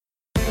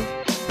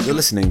You're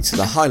listening to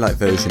the highlight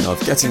version of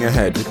Getting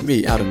Ahead with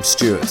me, Adam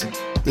Stewart.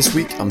 This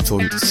week I'm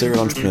talking to serial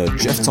entrepreneur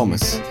Jeff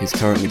Thomas. He's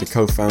currently the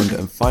co-founder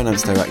and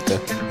finance director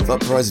of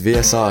Uprise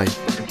VSI.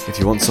 If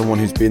you want someone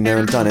who's been there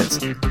and done it,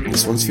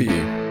 this one's for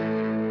you.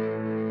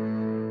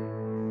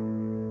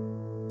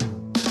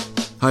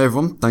 Hi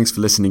everyone, thanks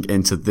for listening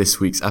into this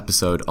week's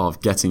episode of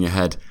Getting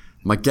Ahead.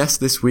 My guest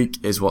this week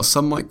is what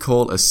some might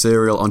call a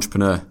serial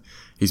entrepreneur.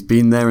 He's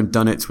been there and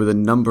done it with a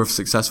number of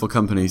successful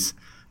companies.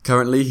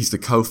 Currently, he's the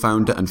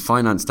co-founder and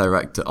finance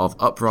director of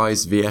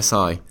Uprise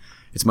VSI.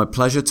 It's my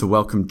pleasure to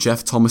welcome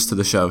Jeff Thomas to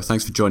the show.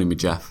 Thanks for joining me,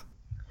 Jeff.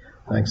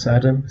 Thanks,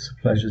 Adam. It's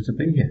a pleasure to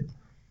be here.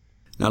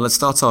 Now, let's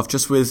start off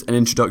just with an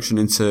introduction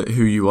into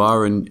who you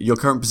are and your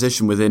current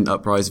position within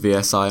Uprise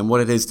VSI and what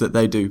it is that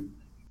they do.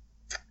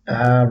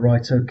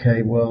 Right,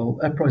 okay. Well,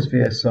 Uprise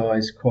VSI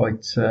is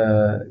quite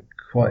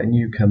a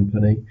new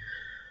company.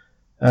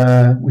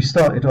 We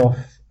started off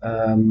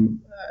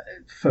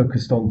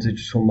focused on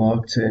digital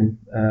marketing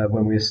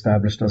when we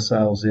established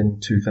ourselves in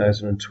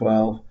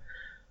 2012.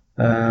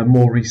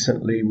 More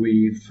recently,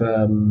 we've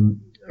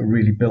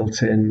really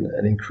built in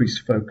an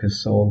increased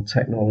focus on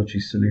technology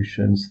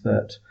solutions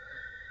that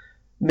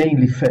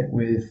mainly fit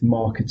with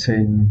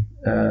marketing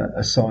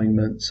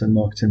assignments and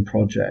marketing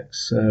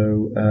projects.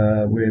 So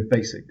we're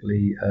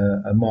basically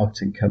a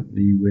marketing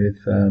company with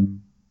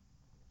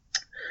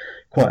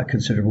quite a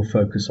considerable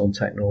focus on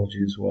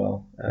technology as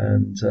well.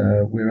 And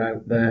we're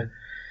out there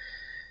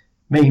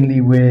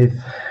mainly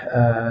with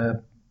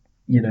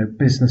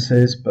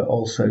businesses, but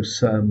also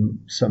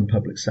some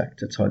public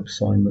sector type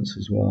assignments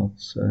as well.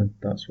 So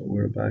that's what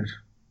we're about.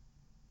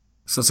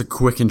 So that's a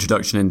quick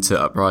introduction into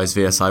Uprise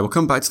VSI. We'll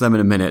come back to them in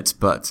a minute,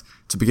 but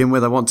to begin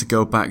with, I want to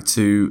go back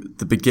to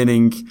the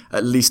beginning,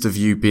 at least of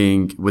you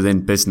being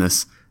within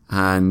business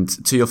and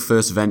to your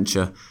first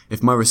venture.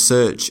 If my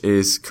research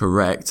is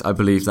correct, I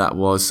believe that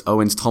was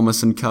Owens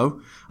Thomas & Co.,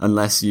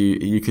 unless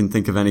you can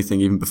think of anything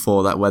even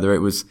before that, whether it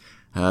was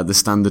the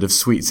standard of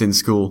sweets in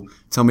school.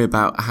 Tell me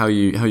about how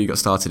you got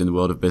started in the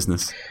world of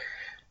business.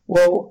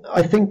 Well,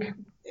 I think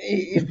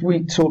if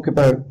we talk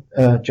about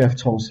Jeff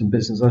Thomas and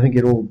business, I think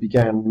it all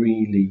began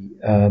really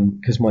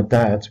because my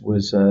dad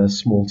was a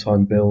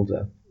small-time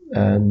builder,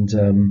 and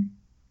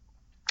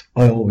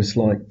I always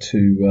liked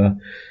to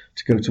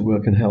go to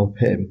work and help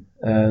him.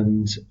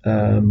 And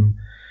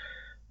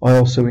I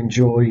also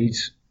enjoyed,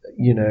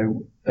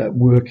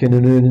 working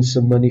and earning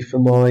some money for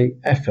my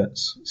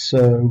efforts.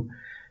 So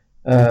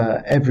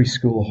every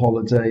school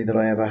holiday that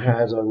I ever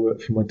had, I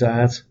worked for my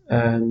dad,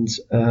 and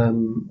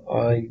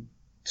I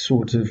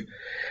sort of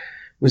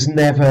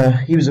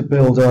he was a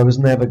builder. I was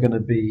never going to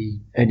be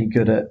any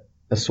good at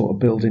a sort of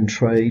building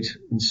trade.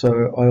 And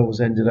so I always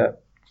ended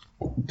up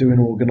doing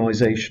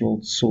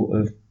organisational sort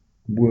of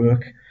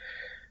work,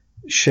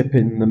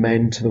 shipping the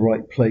men to the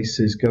right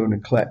places, going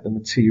and collect the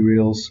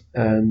materials,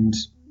 and,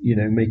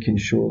 making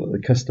sure that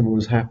the customer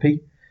was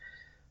happy.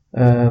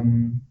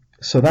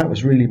 So that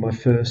was really my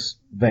first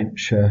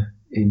venture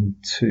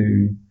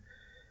into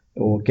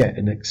or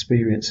getting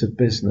experience of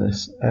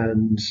business.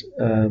 And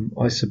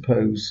I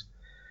suppose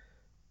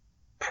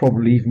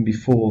probably even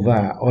before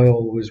that, I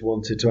always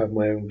wanted to have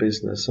my own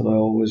business and I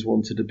always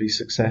wanted to be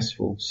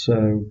successful.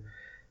 So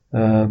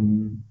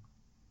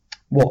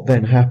what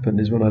then happened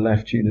is when I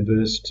left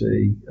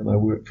university and I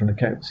worked for an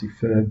accountancy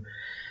firm,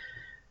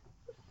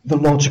 the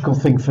logical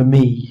thing for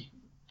me,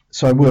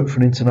 so I worked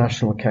for an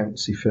international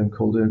accountancy firm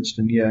called Ernst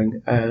 &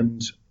 Young,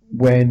 and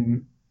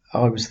when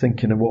I was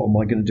thinking of what am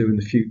I going to do in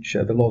the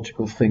future, the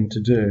logical thing to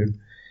do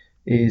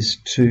is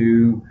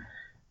to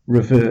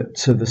revert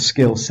to the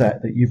skill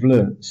set that you've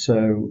learned.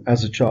 So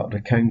as a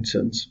chartered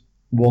accountant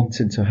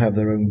wanting to have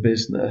their own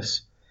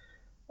business,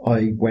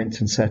 I went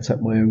and set up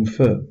my own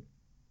firm.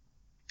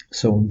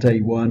 So on day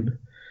one,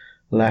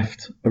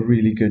 left a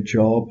really good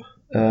job,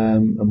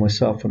 and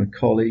myself and a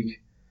colleague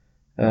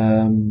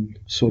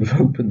sort of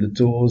opened the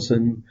doors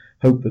and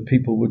hoped that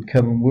people would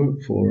come and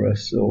work for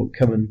us or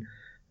come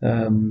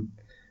and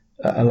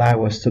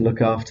allow us to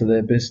look after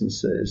their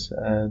businesses.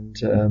 And,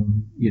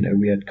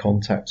 we had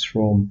contacts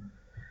from,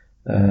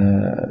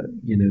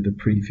 the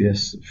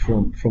previous,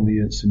 from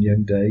the Ernst &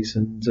 Young days,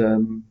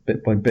 and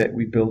bit by bit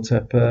we built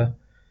up a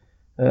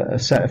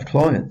set of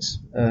clients.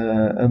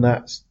 And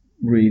that's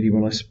really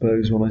when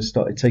I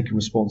started taking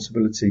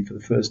responsibility for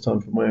the first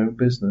time for my own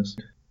business.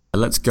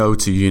 Let's go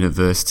to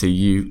university.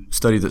 You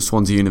studied at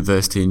Swansea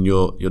University and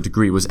your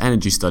degree was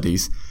energy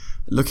studies.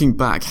 Looking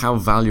back, how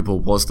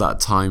valuable was that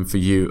time for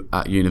you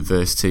at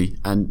university?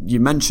 And you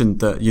mentioned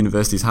that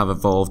universities have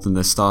evolved and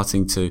they're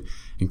starting to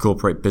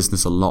incorporate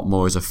business a lot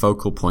more as a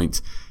focal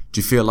point. Do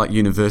you feel like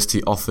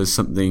university offers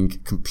something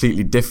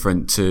completely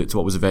different to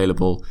what was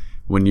available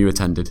when you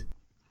attended?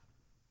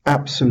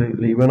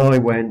 Absolutely. When I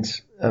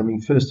went,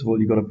 first of all,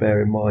 you've got to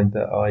bear in mind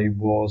that I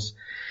was,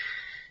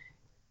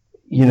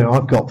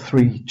 I've got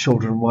 3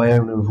 children of my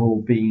own who've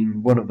all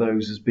been, one of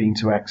those has been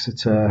to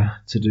Exeter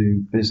to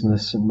do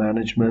business and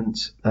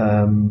management.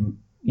 I've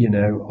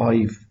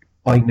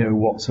I know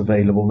what's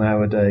available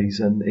nowadays,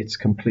 and it's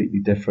completely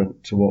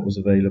different to what was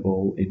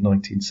available in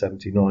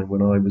 1979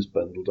 when I was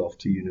bundled off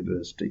to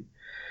university.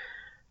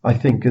 I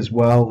think as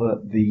well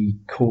that the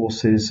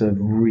courses have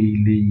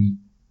really,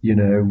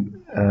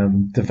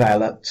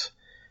 developed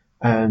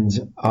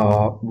and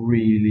are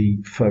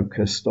really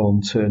focused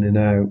on turning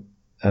out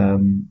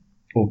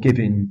or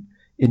giving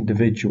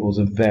individuals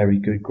a very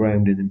good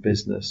grounding in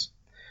business.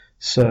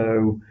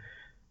 So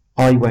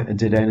I went and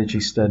did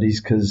energy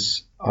studies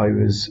because I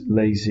was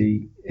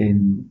lazy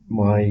in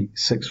my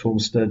sixth form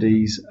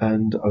studies,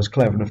 and I was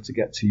clever enough to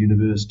get to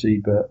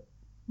university, but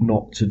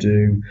not to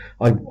do.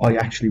 I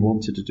actually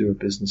wanted to do a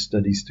business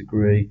studies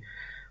degree,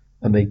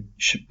 and they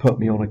put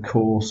me on a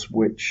course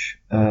which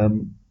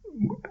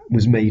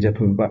was made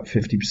up of about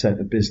 50%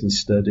 of business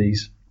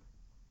studies,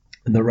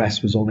 and the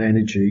rest was on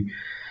energy,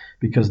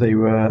 because they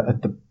were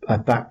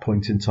at that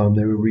point in time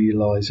they were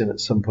realising at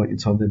some point in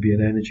time there'd be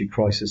an energy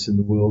crisis in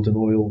the world and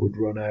oil would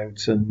run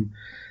out, and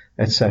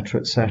etc.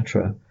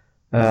 etc.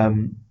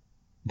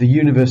 The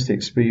university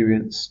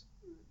experience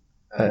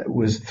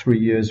was 3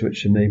 years,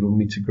 which enabled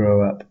me to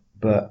grow up,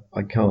 but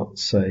I can't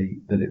say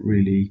that it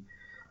really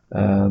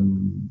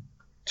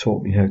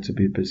taught me how to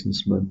be a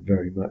businessman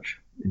very much,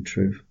 in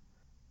truth.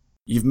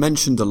 You've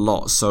mentioned a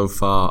lot so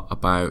far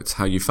about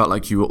how you felt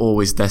like you were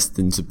always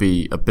destined to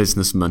be a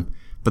businessman,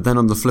 but then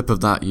on the flip of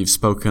that, you've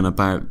spoken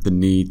about the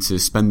need to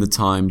spend the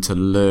time to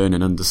learn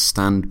and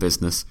understand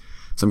business.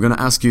 So I'm going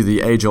to ask you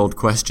the age-old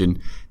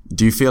question: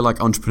 do you feel like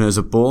entrepreneurs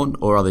are born,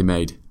 or are they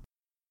made?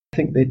 I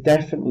think they're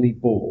definitely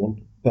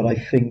born, but I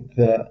think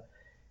that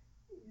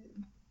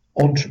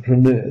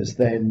entrepreneurs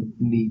then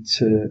need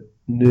to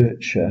be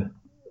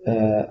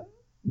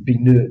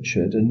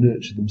nurtured and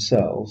nurture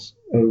themselves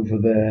over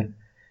their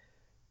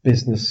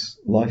business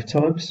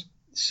lifetimes.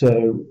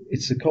 So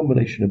it's a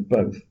combination of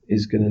both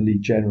is going to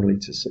lead generally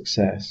to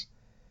success.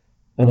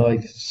 And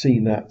I've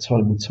seen that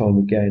time and time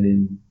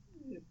again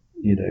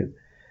in,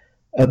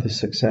 other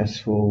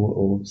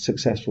successful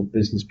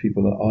business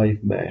people that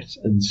I've met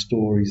and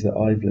stories that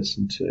I've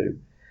listened to.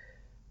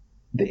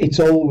 It's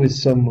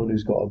always someone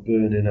who's got a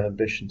burning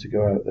ambition to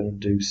go out there and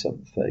do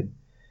something.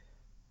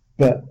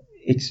 But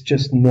it's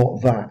just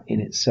not that in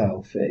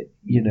itself.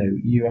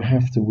 You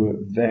have to work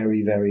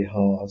very, very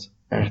hard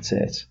at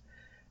it,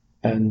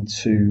 and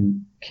to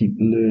keep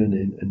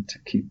learning and to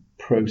keep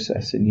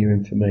processing new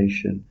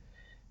information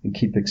and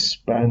keep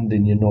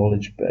expanding your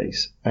knowledge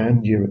base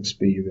and your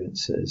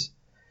experiences,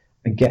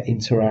 and get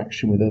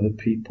interaction with other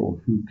people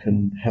who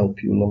can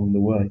help you along the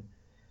way.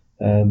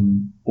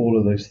 All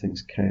of those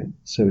things count.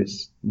 So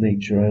it's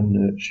nature and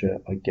nurture,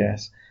 I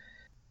guess.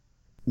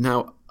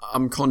 Now,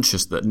 I'm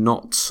conscious that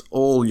not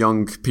all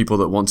young people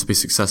that want to be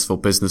successful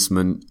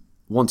businessmen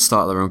want to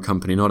start their own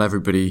company. Not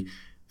everybody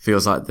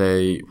feels like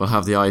they will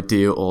have the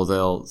idea, or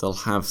they'll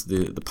have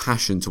the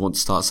passion to want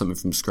to start something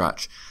from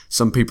scratch.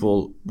 Some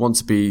people want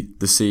to be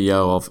the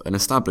CEO of an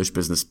established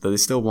business, but they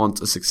still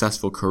want a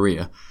successful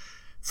career.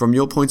 From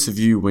your point of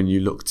view, when you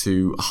look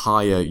to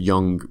hire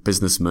young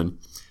businessmen,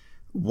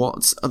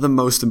 what are the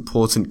most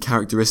important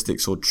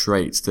characteristics or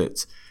traits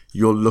that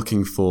you're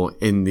looking for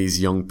in these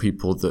young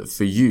people that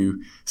for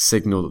you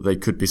signal that they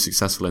could be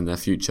successful in their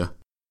future?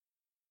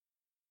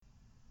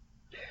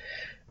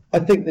 I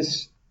think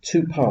there's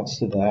two parts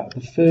to that.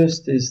 The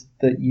first is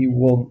that you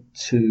want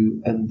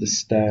to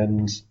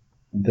understand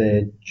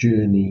their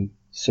journey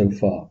so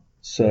far.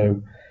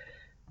 So,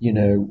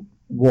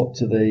 what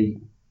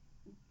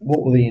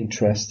were they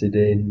interested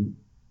in?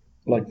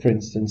 Like, for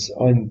instance,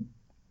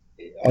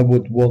 I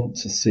would want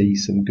to see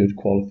some good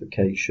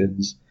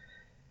qualifications.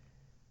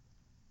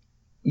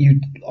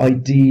 You'd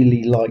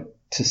ideally like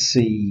to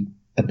see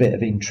a bit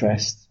of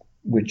interest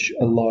which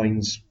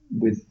aligns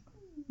with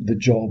the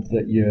job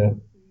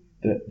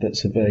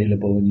that's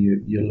available and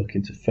you're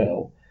looking to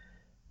fill.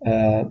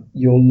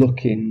 You're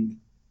looking,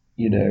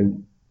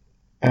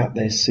 at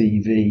their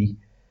CV,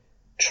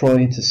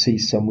 trying to see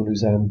someone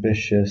who's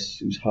ambitious,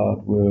 who's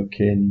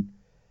hardworking,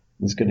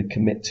 is going to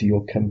commit to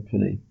your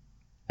company.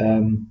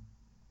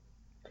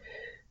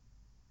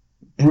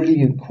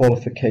 Brilliant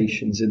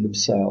qualifications in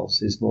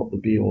themselves is not the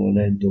be-all and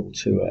end-all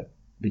to it,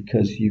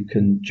 because you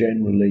can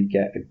generally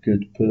get a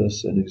good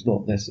person who's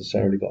not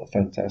necessarily got a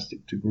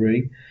fantastic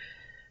degree,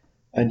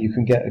 and you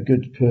can get a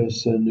good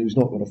person who's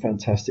not got a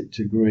fantastic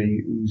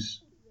degree,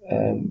 who's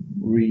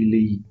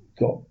really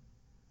got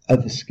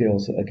other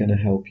skills that are going to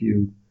help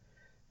you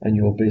and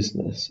your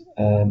business.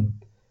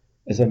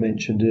 As I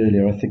mentioned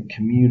earlier, I think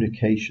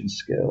communication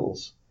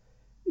skills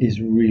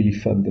is really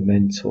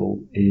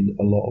fundamental in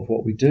a lot of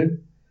what we do.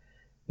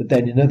 But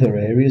then in other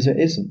areas it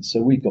isn't.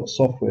 So we've got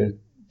software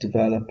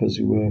developers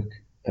who've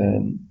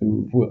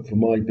worked for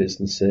my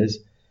businesses,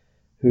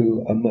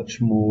 who are much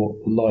more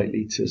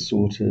likely to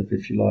sort of,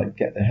 if you like,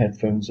 get their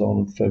headphones on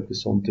and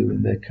focus on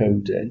doing their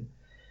coding.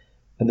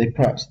 And they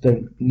perhaps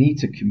don't need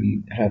to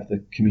have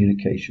the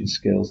communication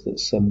skills that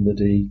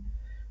somebody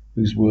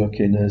who's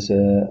working as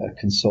a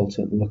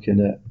consultant looking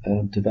at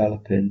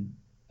developing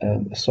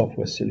a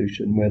software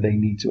solution where they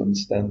need to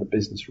understand the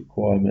business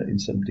requirement in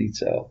some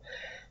detail.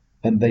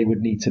 and they would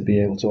need to be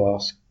able to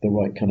ask the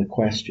right kind of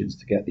questions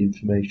to get the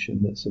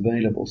information that's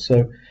available.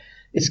 So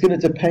it's going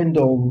to depend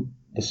on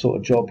the sort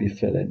of job you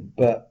fill in.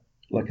 But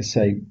like I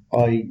say,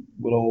 I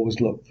will always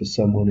look for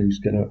someone who's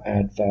going to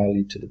add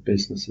value to the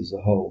business as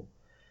a whole.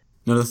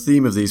 Now, the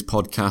theme of these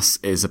podcasts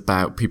is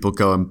about people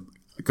going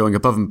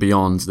above and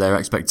beyond their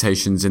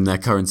expectations in their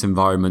current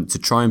environment to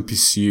try and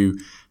pursue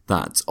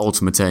that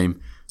ultimate aim.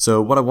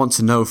 So what I want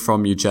to know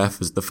from you, Jeff,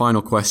 as the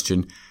final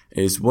question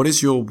is, what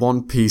is your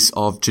one piece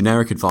of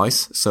generic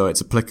advice? So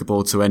it's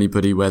applicable to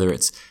anybody, whether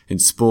it's in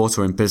sport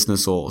or in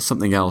business or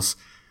something else.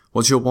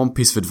 What's your one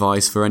piece of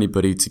advice for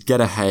anybody to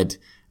get ahead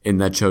in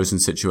their chosen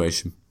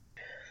situation?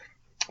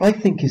 I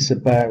think it's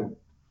about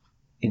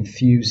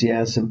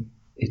enthusiasm.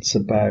 It's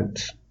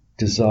about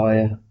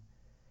desire.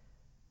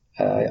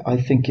 I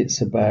think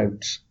it's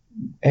about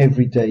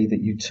every day that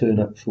you turn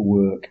up for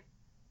work,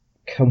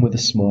 come with a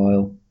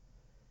smile,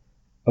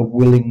 a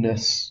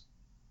willingness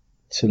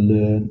to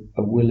learn,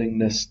 a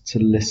willingness to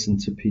listen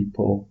to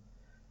people,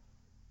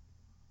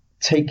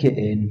 take it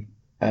in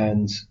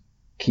and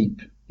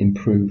keep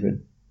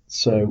improving.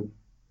 So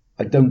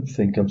I don't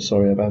think, I'm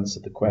sorry, I've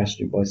answered the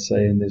question by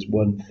saying there's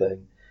one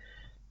thing,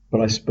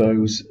 but I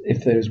suppose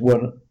if there's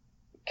one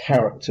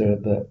character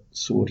that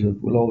sort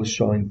of will always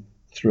shine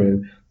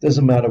through,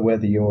 doesn't matter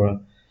whether you're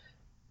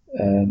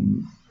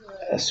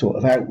a sort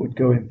of outward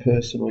going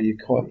person or you're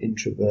quite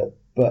introvert,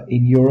 but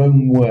in your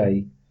own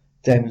way,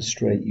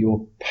 demonstrate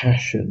your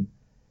passion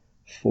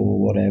for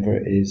whatever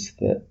it is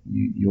that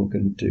you're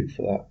going to do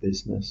for that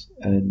business.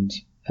 And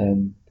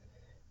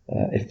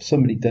if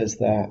somebody does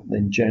that,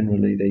 then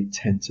generally they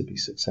tend to be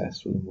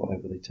successful in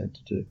whatever they tend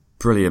to do.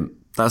 Brilliant.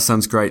 That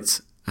sounds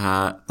great.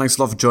 Thanks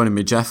a lot for joining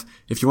me, Jeff.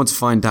 If you want to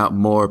find out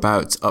more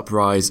about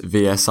Uprise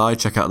VSI,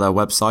 check out their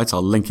website.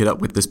 I'll link it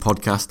up with this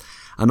podcast.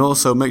 And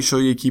also make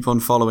sure you keep on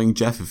following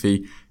Jeff if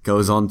he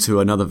goes on to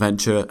another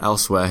venture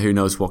elsewhere. Who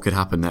knows what could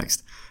happen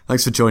next.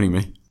 Thanks for joining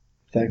me.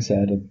 Thanks,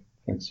 Adam.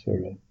 Thanks for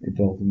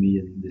involving me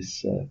in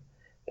this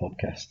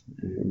podcast.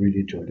 I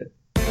really enjoyed it.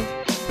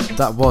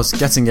 That was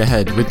Getting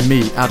Ahead with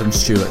me, Adam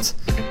Stewart.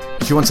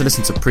 If you want to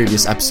listen to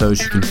previous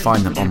episodes, you can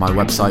find them on my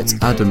website,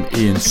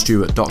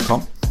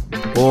 adamianstewart.com,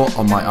 or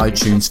on my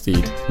iTunes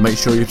feed. Make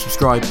sure you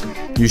subscribe.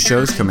 New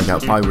shows coming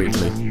out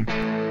bi-weekly.